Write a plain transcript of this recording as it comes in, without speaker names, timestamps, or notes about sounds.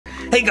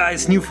Hey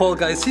guys, new Fall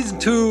Guys Season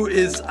 2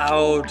 is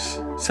out,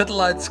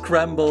 Satellite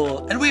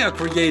Scramble, and we are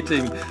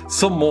creating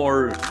some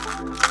more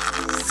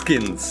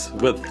skins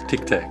with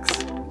Tic Tacs.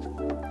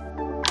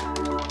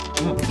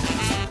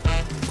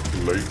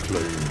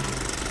 ClayClaim.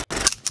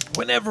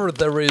 Whenever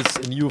there is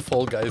a new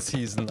Fall Guys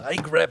season, I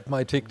grab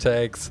my Tic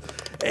Tacs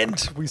and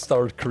we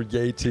start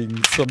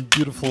creating some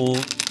beautiful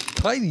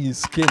tiny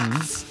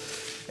skins.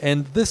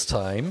 And this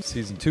time,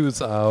 Season 2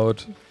 is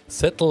out,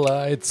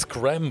 Satellite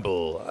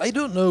Scramble. I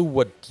don't know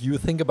what you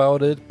think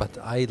about it, but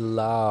I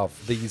love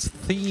these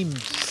themed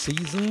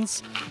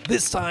seasons.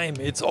 This time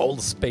it's all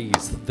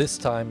space, this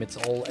time it's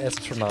all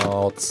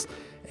astronauts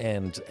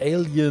and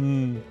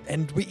alien,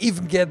 and we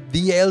even get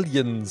the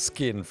alien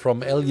skin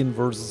from Alien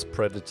vs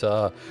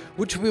Predator,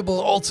 which we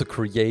will also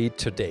create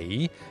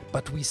today.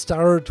 But we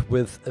start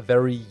with a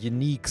very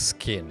unique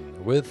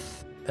skin,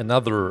 with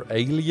another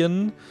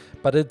alien,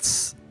 but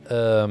it's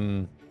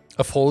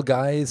a Fall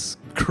Guys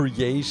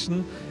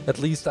creation. At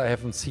least I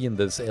haven't seen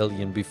this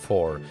alien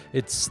before.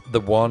 It's the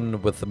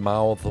one with the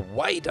mouth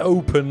wide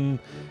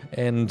open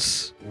and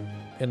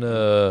in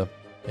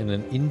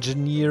an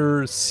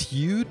engineer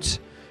suit,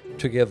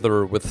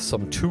 together with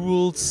some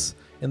tools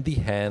in the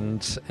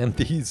hand and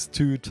these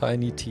two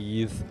tiny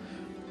teeth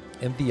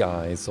and the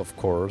eyes, of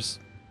course.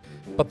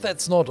 But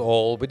that's not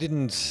all. We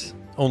didn't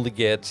only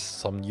get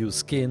some new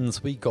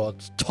skins, we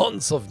got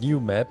tons of new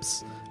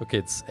maps. Okay,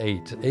 it's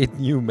eight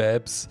new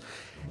maps.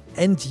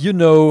 And you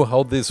know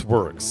how this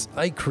works.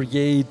 I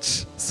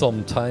create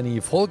some tiny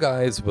Fall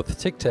Guys with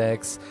Tic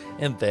Tacs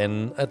and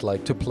then I'd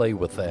like to play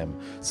with them.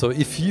 So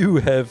if you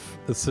have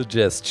a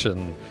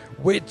suggestion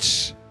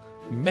which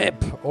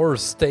map or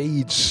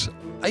stage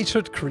I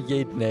should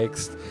create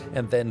next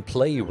and then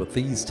play with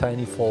these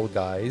tiny Fall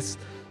Guys,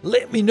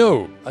 let me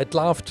know. I'd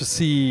love to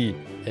see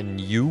a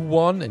new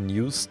one, a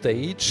new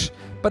stage,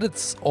 but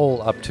it's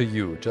all up to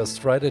you.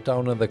 Just write it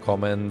down in the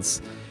comments.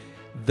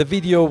 The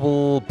video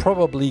will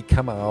probably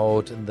come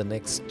out in the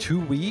next 2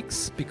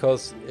 weeks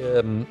because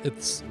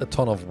it's a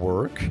ton of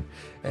work.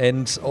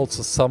 And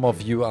also some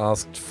of you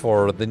asked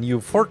for the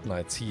new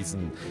Fortnite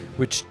season,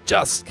 which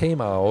just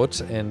came out,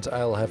 and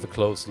I'll have a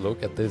close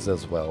look at this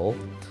as well.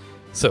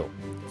 So,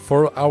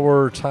 for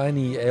our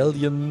tiny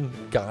alien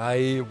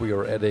guy, we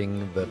are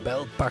adding the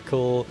belt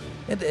buckle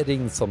and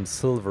adding some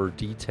silver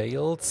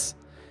details.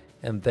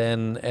 And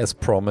then, as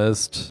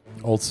promised,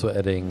 also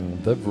adding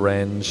the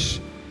wrench.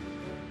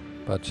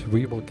 But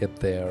we will get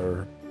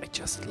there. I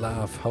just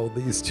love how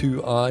these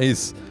two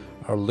eyes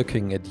are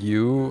looking at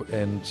you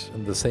and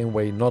in the same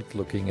way not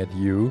looking at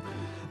you.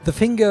 The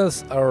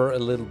fingers are a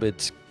little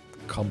bit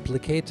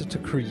complicated to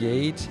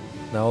create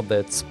now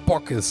that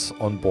Spock is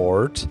on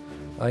board.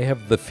 I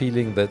have the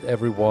feeling that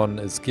everyone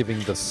is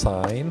giving the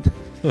sign.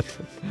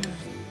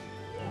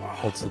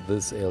 Also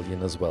this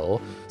alien as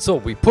well. So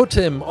we put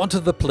him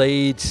onto the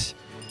plate.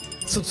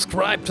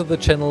 Subscribe to the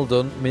channel,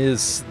 don't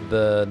miss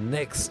the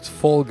next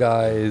Fall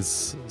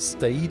Guys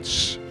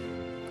stage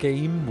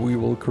game we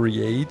will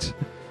create.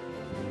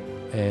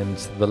 And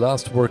the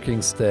last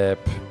working step,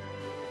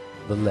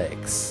 the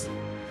legs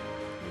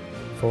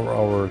for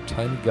our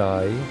tiny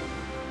guy.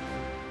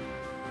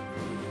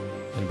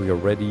 And we are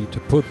ready to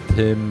put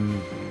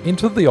him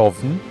into the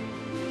oven.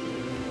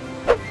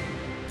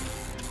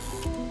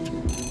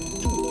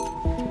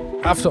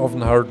 After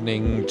oven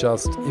hardening,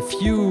 just a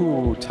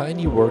few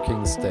tiny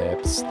working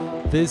steps.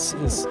 This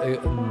is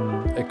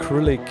an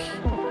acrylic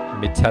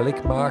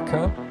metallic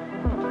marker,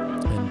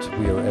 and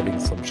we are adding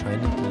some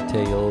shiny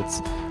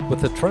details.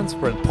 With a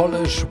transparent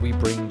polish, we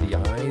bring the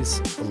eyes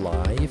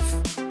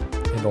alive,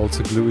 and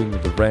also gluing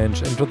the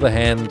wrench into the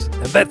hand,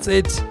 and that's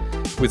it!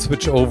 We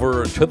switch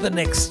over to the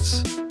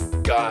next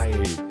guy,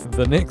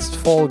 the next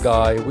Fall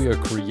Guy we are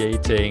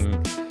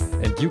creating.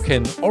 And you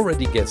can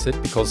already guess it,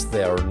 because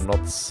there are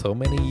not so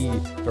many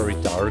very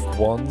dark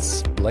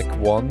ones, black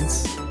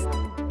ones.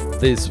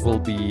 This will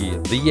be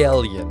the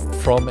alien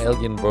from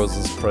Alien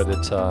vs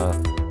Predator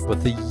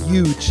with a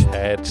huge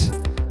head.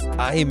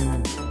 I'm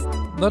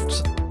not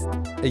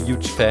a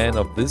huge fan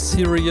of this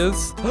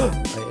series.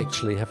 I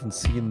actually haven't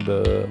seen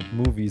the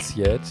movies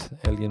yet,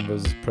 Alien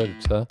vs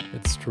Predator,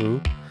 it's true.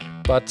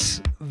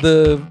 But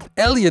the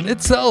alien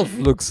itself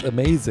looks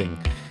amazing.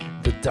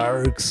 The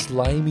dark,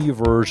 slimy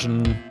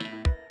version.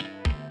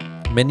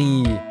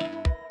 Many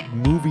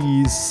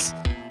movies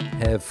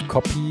have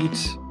copied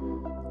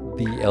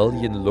the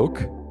alien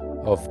look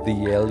of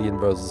the Alien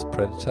vs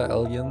Predator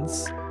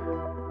aliens.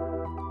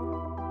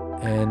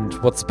 And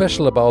what's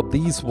special about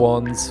these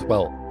ones,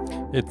 well,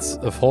 it's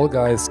a Fall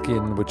Guy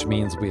skin, which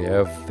means we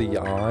have the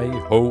eye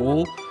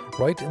hole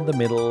right in the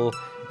middle,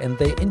 and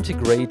they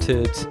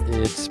integrated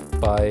it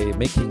by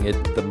making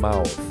it the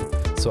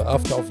mouth. So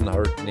after oven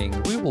hardening,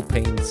 we will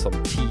paint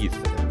some teeth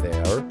in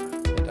there.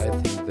 I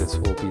think this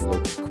will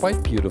look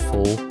quite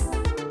beautiful.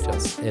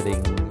 Just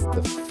adding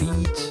the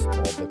feet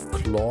or the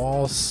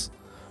claws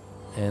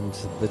and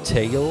the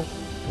tail.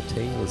 The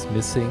tail is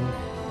missing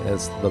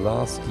as the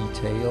last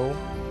detail.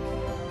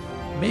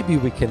 Maybe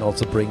we can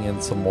also bring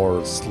in some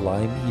more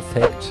slime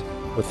effect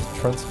with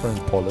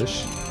transparent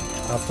polish.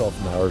 after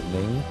often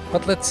hardening.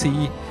 But let's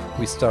see,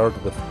 we start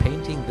with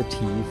painting the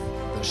teeth,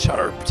 the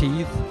sharp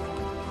teeth,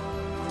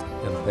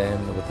 and then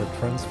with a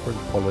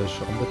transparent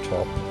polish on the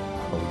top.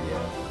 Oh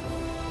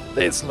yeah,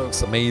 this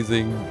looks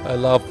amazing. I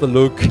love the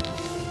look.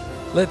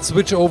 Let's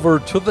switch over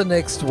to the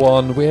next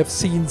one. We have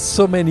seen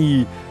so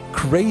many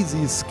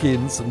crazy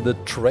skins in the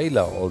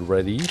trailer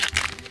already.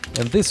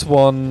 And this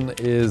one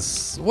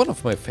is one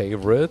of my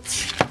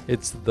favorites.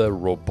 It's the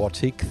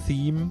robotic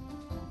theme.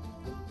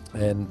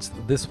 And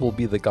this will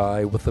be the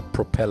guy with the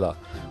propeller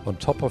on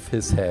top of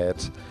his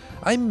head.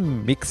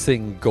 I'm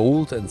mixing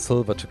gold and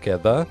silver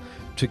together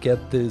to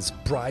get this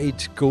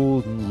bright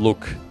golden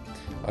look.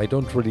 I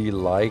don't really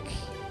like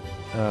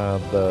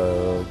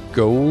the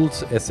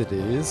gold as it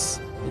is.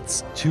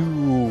 It's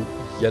too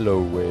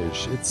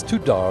yellowish, it's too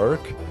dark,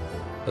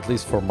 at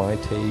least for my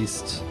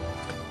taste.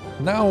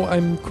 Now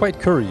I'm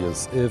quite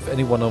curious if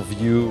any one of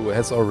you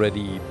has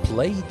already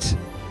played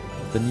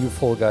the new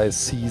Fall Guys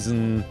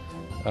season.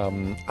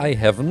 I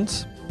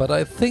haven't, but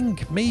I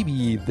think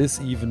maybe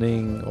this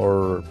evening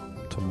or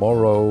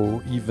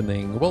tomorrow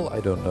evening, well,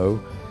 I don't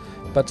know.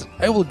 But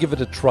I will give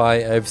it a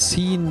try. I've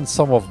seen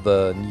some of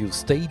the new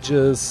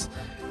stages.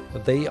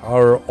 They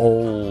are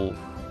all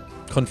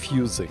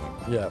confusing.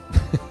 Yeah,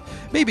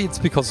 maybe it's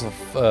because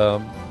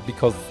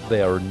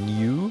they are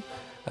new.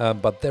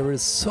 But there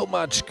is so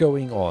much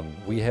going on.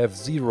 We have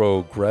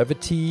zero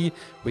gravity,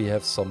 we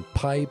have some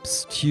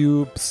pipes,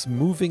 tubes,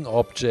 moving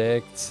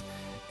objects,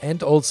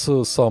 and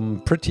also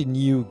some pretty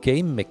new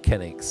game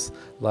mechanics,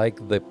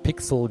 like the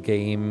pixel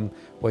game,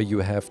 where you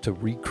have to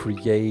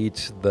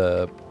recreate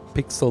the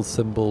pixel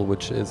symbol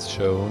which is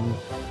shown.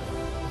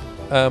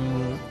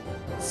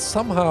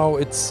 Somehow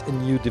it's a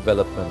new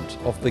development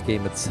of the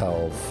game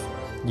itself,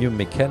 new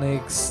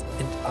mechanics,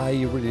 and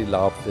I really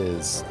love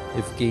this.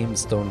 If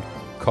games don't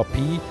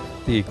copy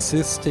the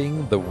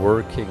existing, the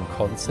working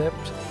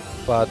concept,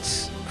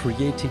 but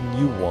creating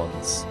new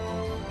ones.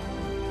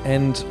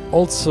 And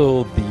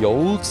also the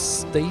old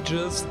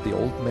stages, the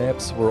old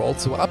maps were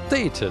also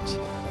updated,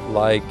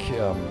 like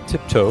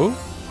Tiptoe,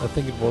 I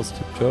think it was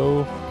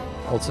Tiptoe.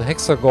 Also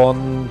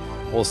Hexagon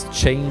was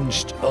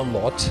changed a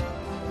lot.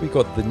 We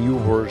got the new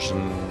version,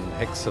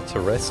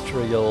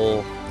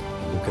 Hexaterrestrial.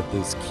 Look at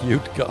this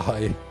cute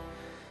guy.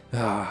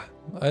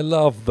 I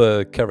love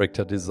the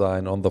character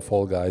design on the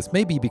Fall Guys,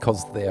 maybe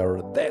because they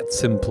are that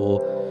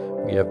simple.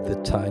 We have the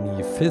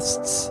tiny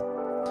fists.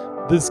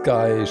 This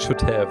guy should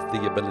have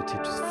the ability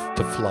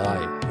to fly,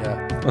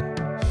 yeah.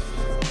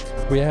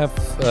 We have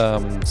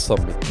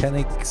some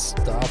mechanic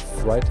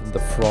stuff right in the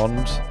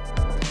front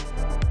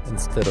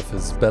instead of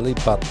his belly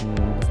button,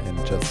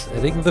 and just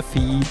adding the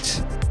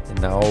feet.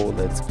 And now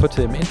let's put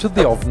him into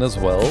the oven as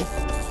well.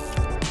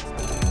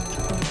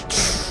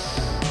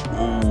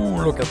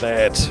 Ooh, look at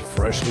that,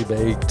 freshly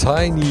baked,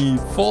 tiny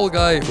Fall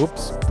Guy.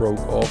 Oops, broke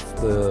off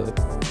the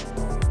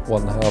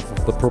one half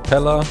of the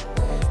propeller.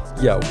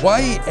 Yeah,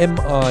 why am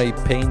I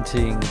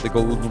painting the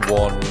golden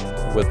one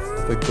with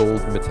the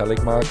gold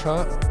metallic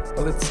marker?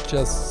 Well, it's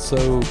just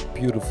so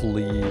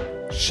beautifully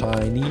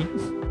shiny.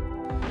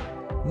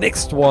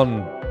 Next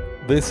one.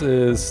 This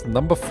is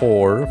number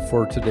 4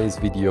 for today's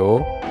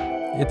video.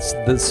 It's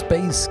the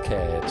Space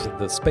Cat,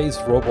 the Space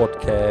Robot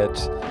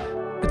Cat.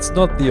 It's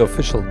not the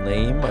official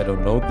name, I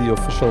don't know the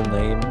official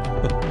name,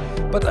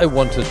 but I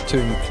wanted to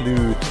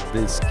include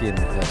this skin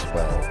as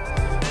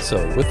well. So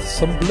with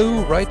some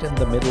blue right in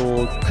the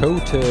middle,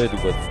 coated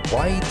with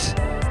white,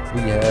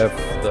 we have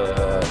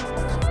the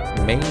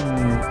main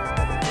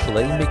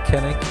clay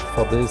mechanic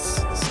for this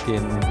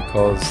skin,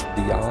 because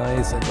the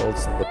eyes and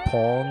also the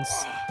pawns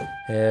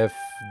have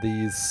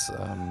these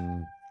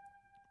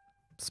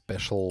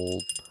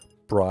special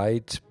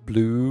bright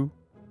blue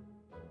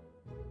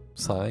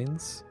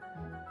signs.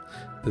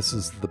 This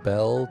is the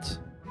belt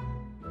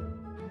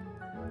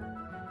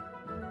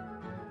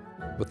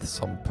with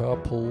some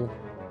purple.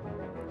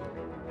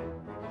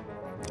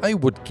 I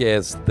would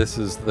guess this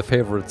is the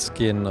favorite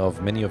skin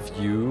of many of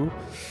you.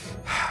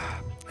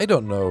 I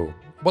don't know.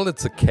 Well,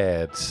 it's a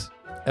cat.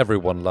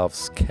 Everyone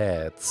loves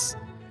cats.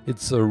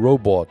 It's a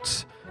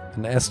robot,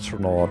 an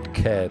astronaut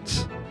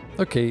cat.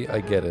 Okay,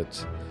 I get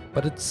it.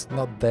 But it's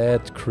not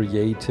that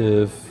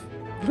creative.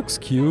 It looks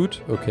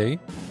cute, okay.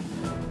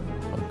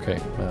 Okay,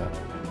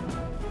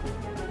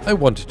 I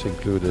wanted to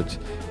include it.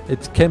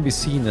 It can be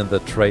seen in the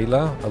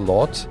trailer a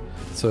lot.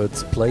 So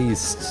it's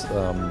placed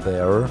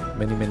there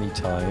many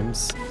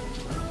times.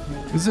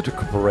 Is it a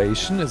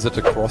cooperation? Is it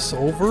a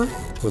crossover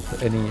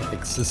with any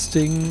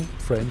existing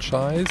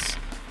franchise?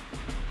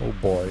 Oh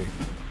boy,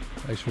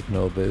 I should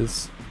know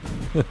this.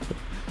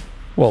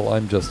 Well,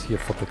 I'm just here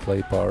for the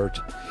clay part.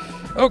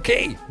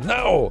 Okay,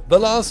 now the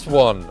last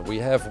one. We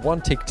have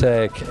one Tic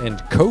Tac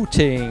and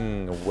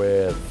coating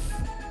with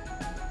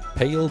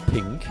pale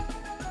pink.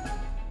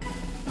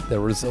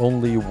 There is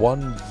only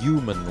one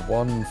human,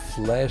 one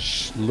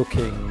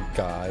flesh-looking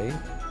guy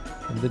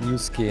in the new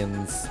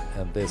skins,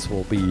 and this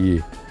will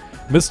be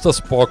Mr.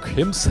 Spock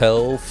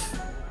himself.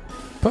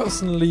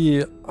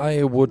 Personally,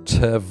 I would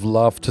have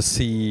loved to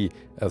see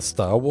a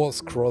Star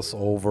Wars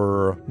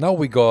crossover. Now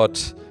we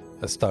got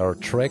A Star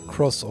Trek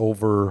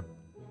crossover.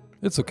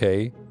 It's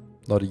okay.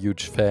 Not a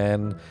huge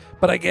fan.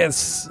 But I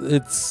guess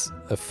it's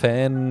a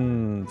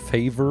fan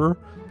favor,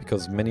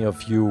 because many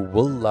of you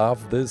will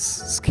love this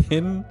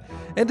skin.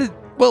 And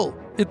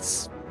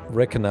it's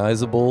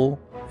recognizable.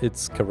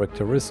 It's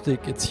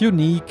characteristic. It's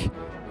unique.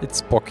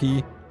 It's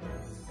Spocky.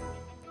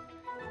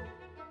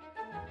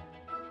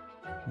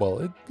 Well,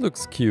 it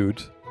looks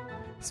cute,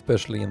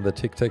 especially in the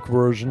Tic Tac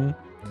version.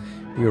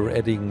 We are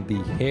adding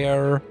the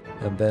hair,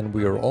 and then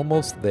we are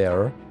almost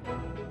there.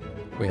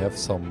 We have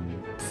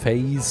some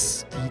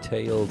face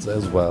details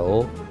as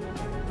well,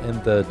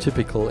 and the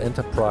typical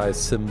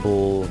Enterprise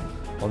symbol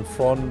on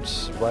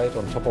front, right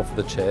on top of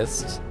the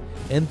chest,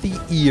 and the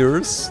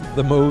ears,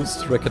 the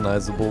most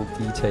recognizable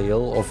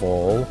detail of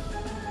all.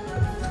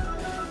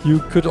 You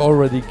could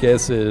already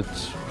guess it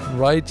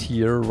right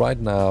here, right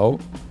now,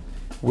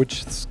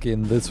 which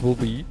skin this will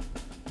be.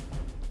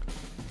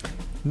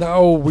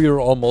 Now we're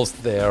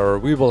almost there.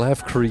 We will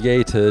have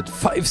created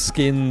 5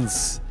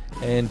 skins,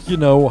 and you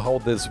know how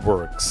this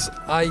works.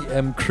 I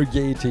am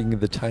creating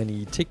the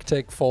tiny Tic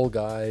Tac Fall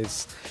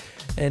Guys,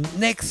 and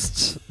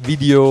next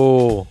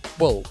video,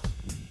 well,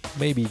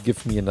 maybe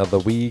give me another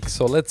week,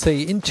 so let's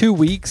say in 2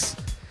 weeks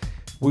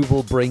we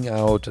will bring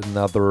out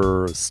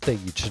another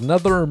stage,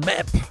 another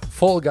map,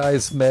 Fall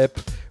Guys map,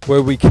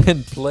 where we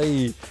can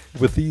play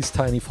with these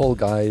tiny Fall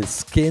Guys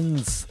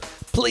skins.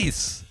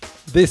 Please,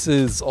 this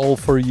is all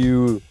for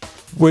you.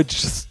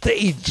 Which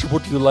stage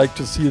would you like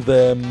to see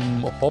them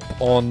hop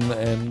on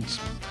and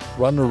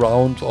run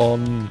around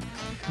on?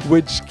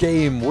 Which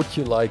game would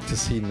you like to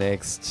see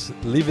next?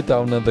 Leave it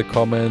down in the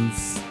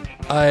comments.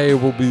 I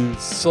will be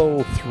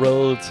so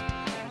thrilled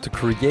to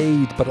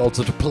create, but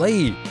also to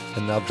play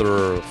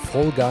another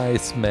Fall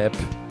Guys map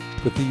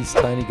with these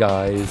tiny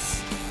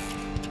guys.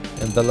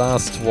 And the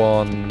last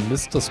one,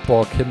 Mr.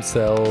 Spock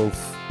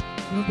himself,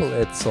 we will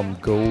add some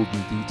golden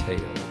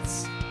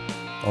details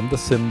on the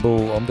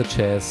symbol, on the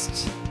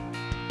chest,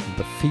 on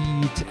the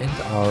feet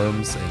and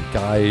arms and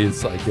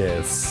guys, I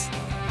guess.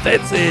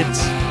 That's it!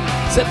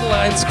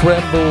 Satellite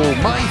Scramble,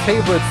 my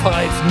favorite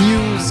 5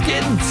 new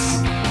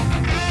skins!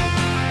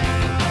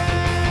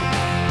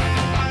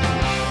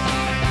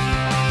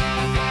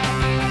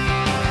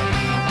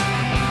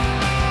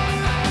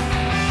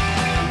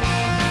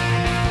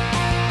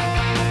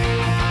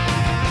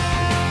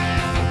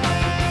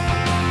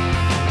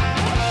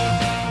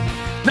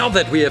 Now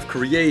that we have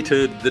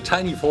created the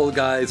tiny Fall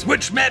Guys,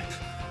 which map,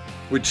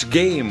 which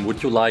game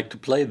would you like to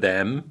play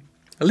them?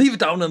 Leave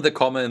it down in the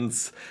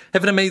comments.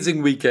 Have an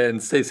amazing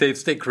weekend. Stay safe,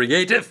 stay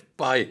creative.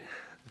 Bye.